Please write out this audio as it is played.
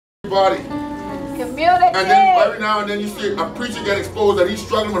everybody. Community. And then every now and then you see a preacher get exposed that he's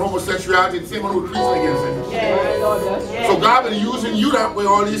struggling with homosexuality, the same one who's preaching against it. Yes. So God been using you that way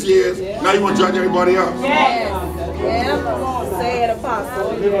all these years. Now you want to judge everybody else. Yes. Say it,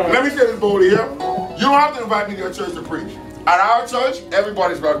 Apostle. Let me say this boldly here. You don't have to invite me to your church to preach. At our church,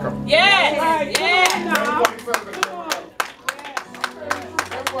 everybody's welcome. Yes. Yes. Everybody's welcome.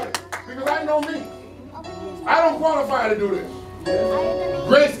 Everybody. Because I know me. I don't qualify to do this.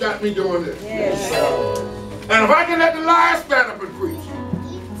 Grace got me doing this. Yes. And if I can let the liar stand up and preach,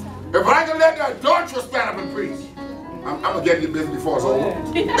 if I can let the adulterer stand up and preach, I'm going to get your business before it's over.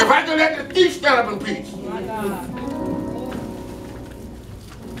 If I can let the thief stand up and preach,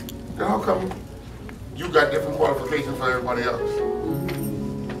 then how come you got different qualifications for everybody else?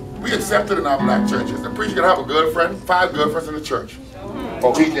 We accepted in our black churches. The preacher can have a girlfriend, 5 girlfriends in the church.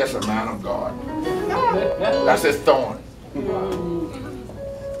 Oh, he's just a man of God. That's his thorn.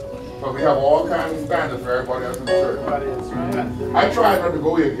 But we have all kinds of standards for everybody else in the church. I tried not to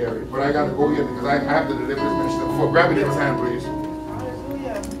go here, Gary, but I got to go here because I have to deliver this message before. Grab it in his hand, please.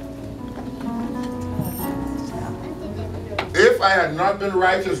 If I had not been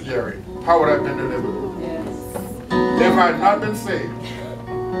righteous, Gary, how would I have been delivered? If I had not been saved,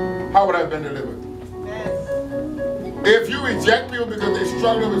 how would I have been delivered? If you reject people because they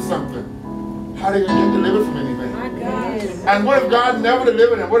struggle with something, how are they going to get delivered from anything? And what if God never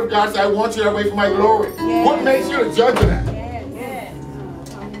delivered them? What if God said, I want you away from my glory? What makes you the judge of that?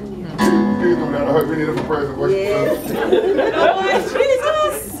 Please don't let her hurt me. We need a person.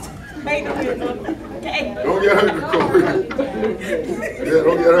 Jesus. Don't get hurt, Nicole. Yeah,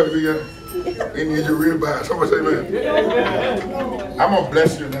 don't get hurt. They need you real bad. Somebody say, man. I'm going to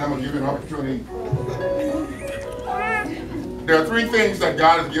bless you and then I'm going to give you an opportunity. There are 3 things that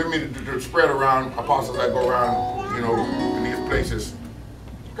God has given me to spread around apostles that go around, you know, in these places.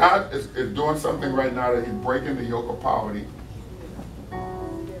 God is doing something right now that he's breaking the yoke of poverty.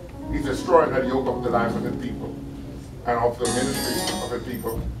 He's destroying that yoke of the lives of the people and of the ministries of the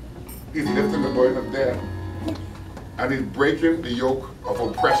people. He's lifting the burden of death. And he's breaking the yoke of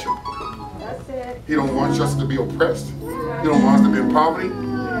oppression. That's it. He don't want us to be oppressed. He don't want us to be in poverty.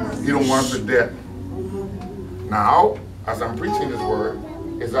 He don't want us to debt. Now, as I'm preaching this word,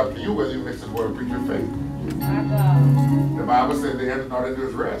 it's up to you whether you mix this word and preach your faith. The Bible says they enter not into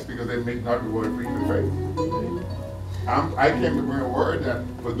his rest because they make not the word and preach your faith. I came to bring a word that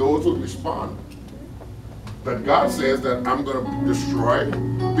for those who respond, that God says that I'm going to destroy.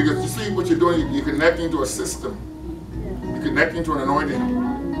 Because you see what you're doing, you're connecting to a system. You're connecting to an anointing.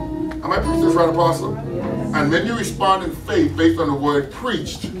 Am I preaching this right, Apostle? And when you respond in faith based on the word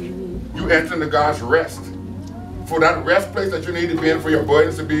preached, you enter into God's rest. For that rest place that you need to be in, for your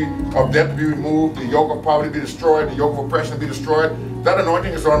burdens to be of death to be removed, the yoke of poverty to be destroyed, the yoke of oppression to be destroyed, that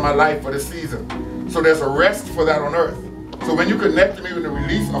anointing is on my life for this season. So there's a rest for that on earth. So when you connect to me with the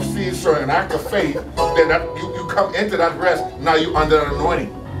release of seed showing an act of faith, then that you come into that rest. Now you under that anointing.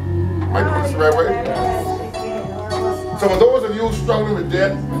 Am I doing this the right way? So for those of you who struggling with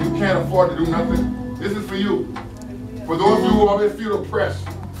debt and you can't afford to do nothing, this is for you. For those of you who always feel oppressed,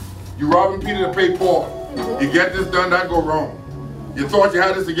 you robbing Peter to pay Paul. You get this done, that go wrong. You thought you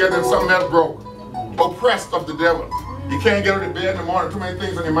had this together and something else broke. Oppressed of the devil. You can't get out of bed in the morning, too many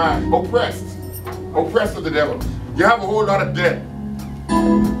things on your mind. Oppressed. Oppressed of the devil. You have a whole lot of debt.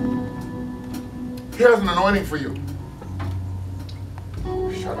 Here's an anointing for you.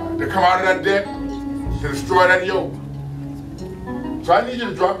 Shut up. To come out of that debt, to destroy that yoke. So I need you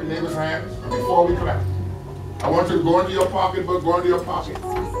to drop your neighbor's hands before we clap. I want you to go into your pocketbook, go into your pocket.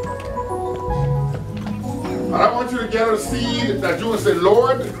 And I want you to get a seed that you will say,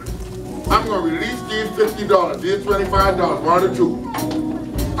 Lord, I'm going to release these $50, these $25, 1 or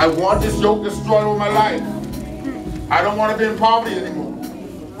 2. I want this yoke destroyed over my life. I don't want to be in poverty anymore.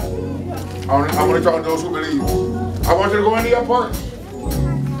 I want to talk to those who believe. I want you to go into your purse.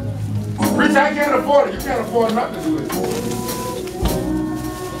 Preach, I can't afford it. You can't afford not to do this.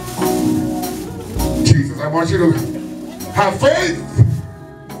 Jesus, I want you to have faith.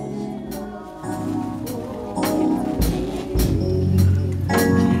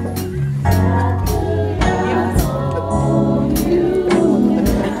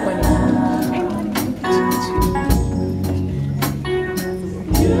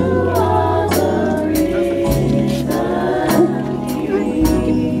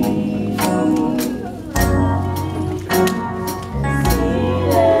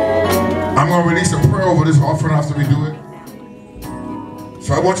 Release a prayer over this offering after we do it.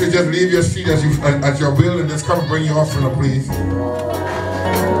 So I want you to just leave your seat as your will and just come and bring your offering up, please.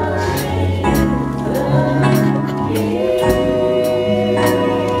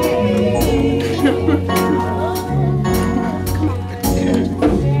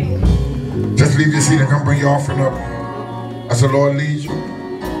 seated. Come bring your offering up as the Lord leads you.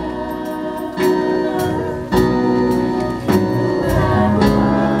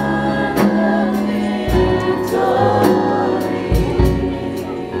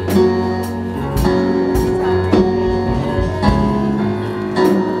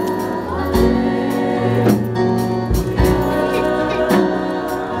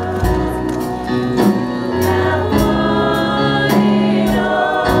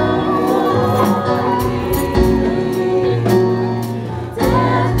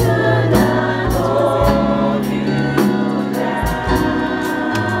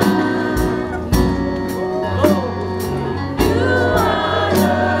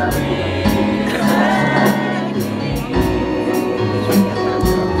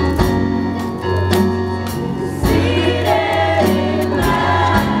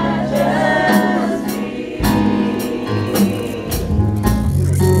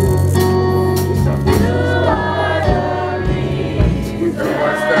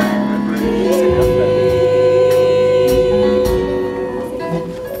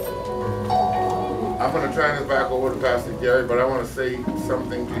 I'm going to turn this back over to Pastor Gary, but I want to say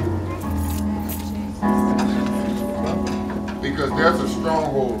something to you. Because there's a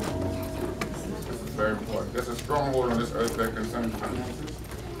stronghold, this is very important, there's a stronghold on this earth that concerns finances.